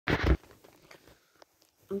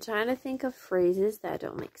I'm trying to think of phrases that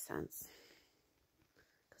don't make sense.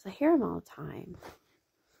 Because I hear them all the time.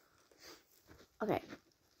 Okay.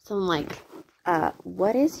 So I'm like,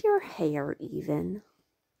 what is your hair even?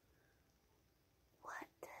 What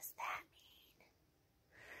does that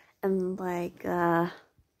mean? And like,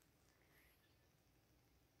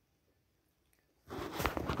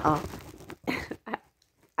 oh,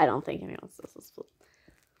 I don't think anyone else does this.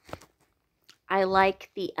 I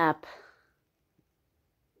like the up.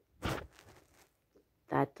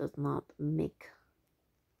 That does not make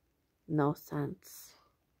no sense.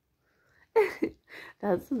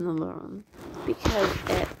 That's another one. Because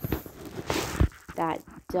that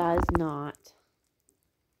does not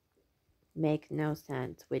make no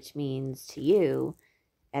sense, which means to you,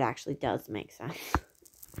 it actually does make sense.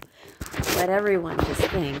 But everyone just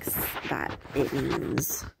thinks that it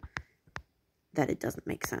means that it doesn't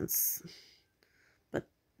make sense. But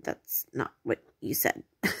that's not what you said.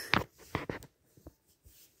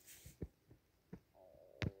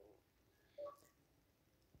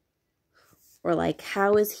 Or like,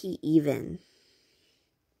 how is he even?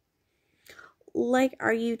 Like,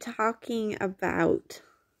 are you talking about,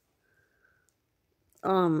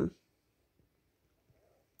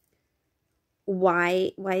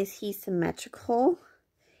 why is he symmetrical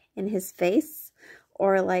in his face?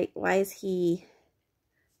 Or like, why is he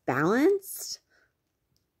balanced?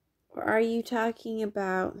 Or are you talking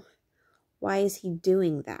about, why is he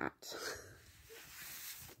doing that?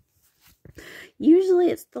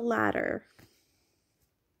 Usually it's the latter.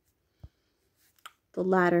 The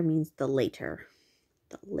latter means the later.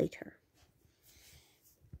 The later.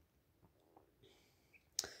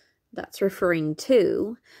 That's referring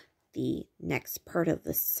to the next part of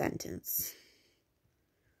the sentence.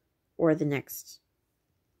 Or the next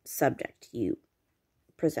subject you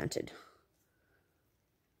presented.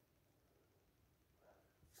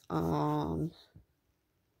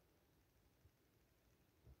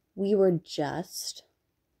 We were just,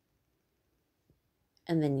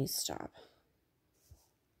 and then you stop.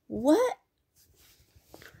 What?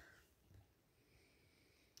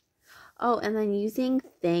 Oh, and then using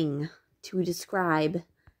thing to describe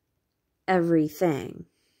everything.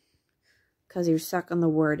 Because you're stuck on the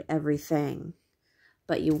word everything.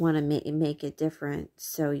 But you want to make it different.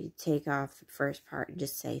 So you take off the first part and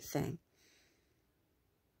just say thing.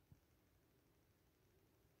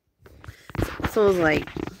 So it was like,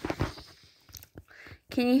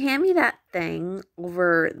 can you hand me that thing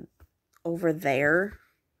over there?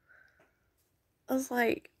 I was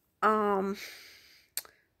like, I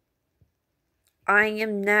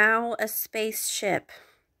am now a spaceship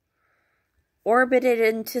orbited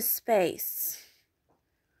into space,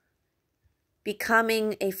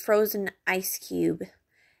 becoming a frozen ice cube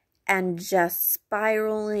and just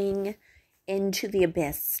spiraling into the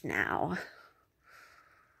abyss now.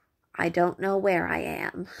 I don't know where I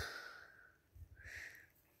am.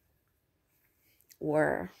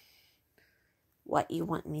 Or what you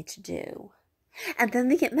want me to do. And then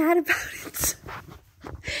they get mad about it.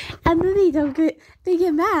 And then they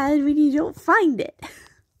get mad when you don't find it.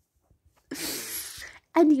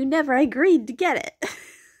 And you never agreed to get it.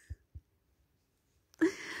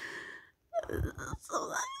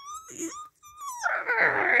 So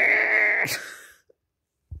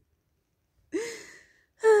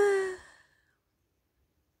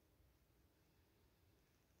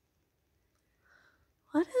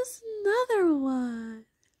what is another one?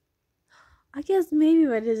 I guess maybe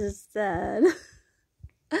what I just said.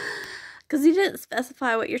 Because you didn't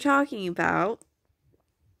specify what you're talking about.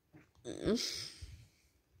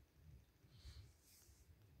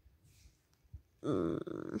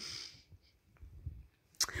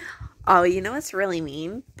 Oh, you know what's really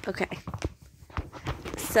mean? Okay.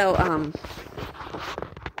 So,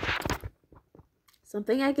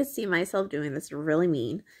 something I could see myself doing that's really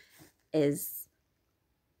mean is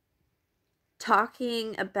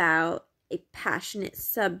talking about a passionate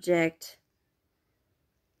subject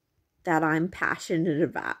that I'm passionate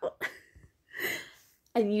about.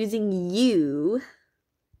 And using you,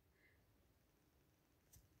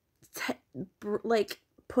 like,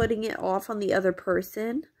 putting it off on the other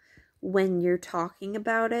person when you're talking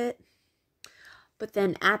about it. But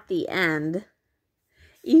then at the end,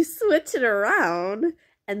 you switch it around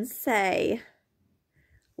and say,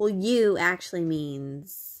 well, you actually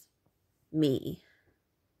means me.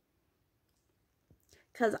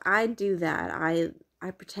 Because I do that.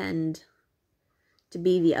 I pretend to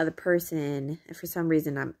be the other person. And for some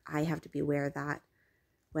reason, I have to be aware of that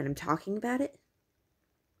when I'm talking about it.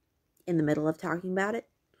 In the middle of talking about it.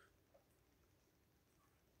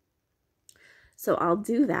 So I'll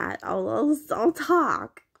do that. I'll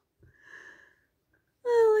talk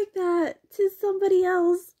like that to somebody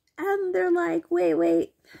else, and they're like,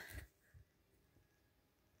 wait,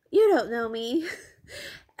 you don't know me.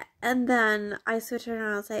 And then I switch around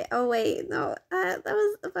and I'll say, oh wait, no, that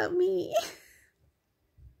was about me.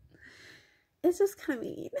 It's just kind of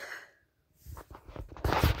mean.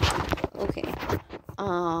 Okay.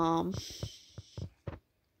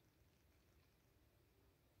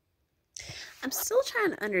 I'm still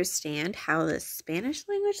trying to understand how the Spanish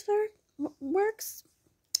language works.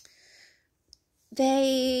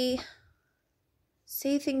 They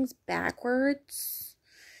say things backwards,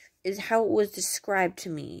 is how it was described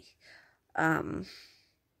to me. But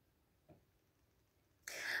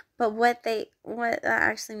what that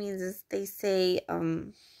actually means is they say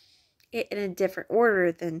it in a different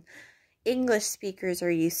order than English speakers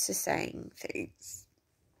are used to saying things.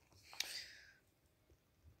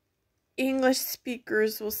 English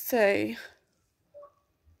speakers will say,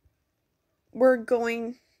 we're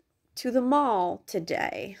going to the mall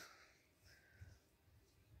today.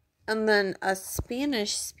 And then a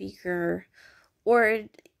Spanish speaker, or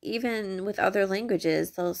even with other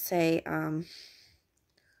languages, they'll say,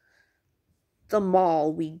 the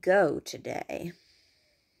mall we go today.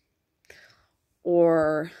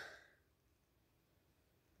 Or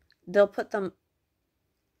they'll put them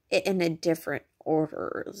in a different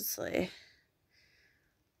order.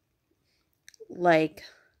 Like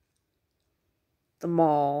the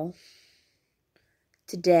mall,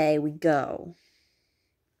 today we go.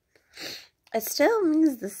 It still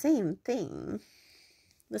means the same thing,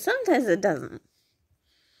 but sometimes it doesn't.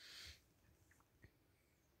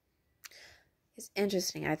 It's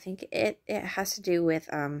interesting. I think it has to do with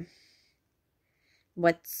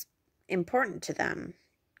what's important to them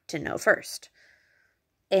to know first.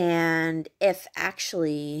 And if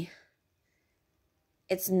actually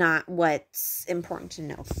it's not what's important to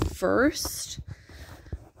know first,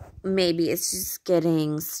 maybe it's just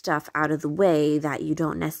getting stuff out of the way that you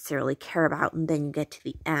don't necessarily care about, and then you get to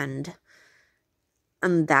the end,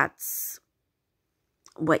 and that's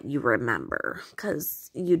what you remember,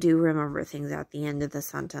 because you do remember things at the end of the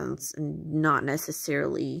sentence, and not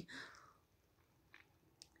necessarily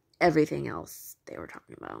everything else they were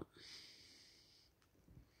talking about.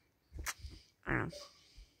 I don't know.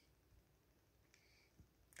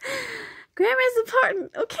 Grammar's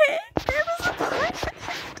important, okay? Grammar's important.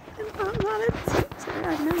 I'm not a teacher.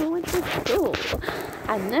 I never went to school.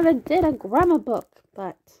 I never did a grammar book,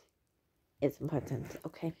 but it's important,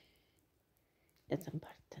 okay? It's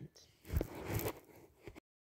important.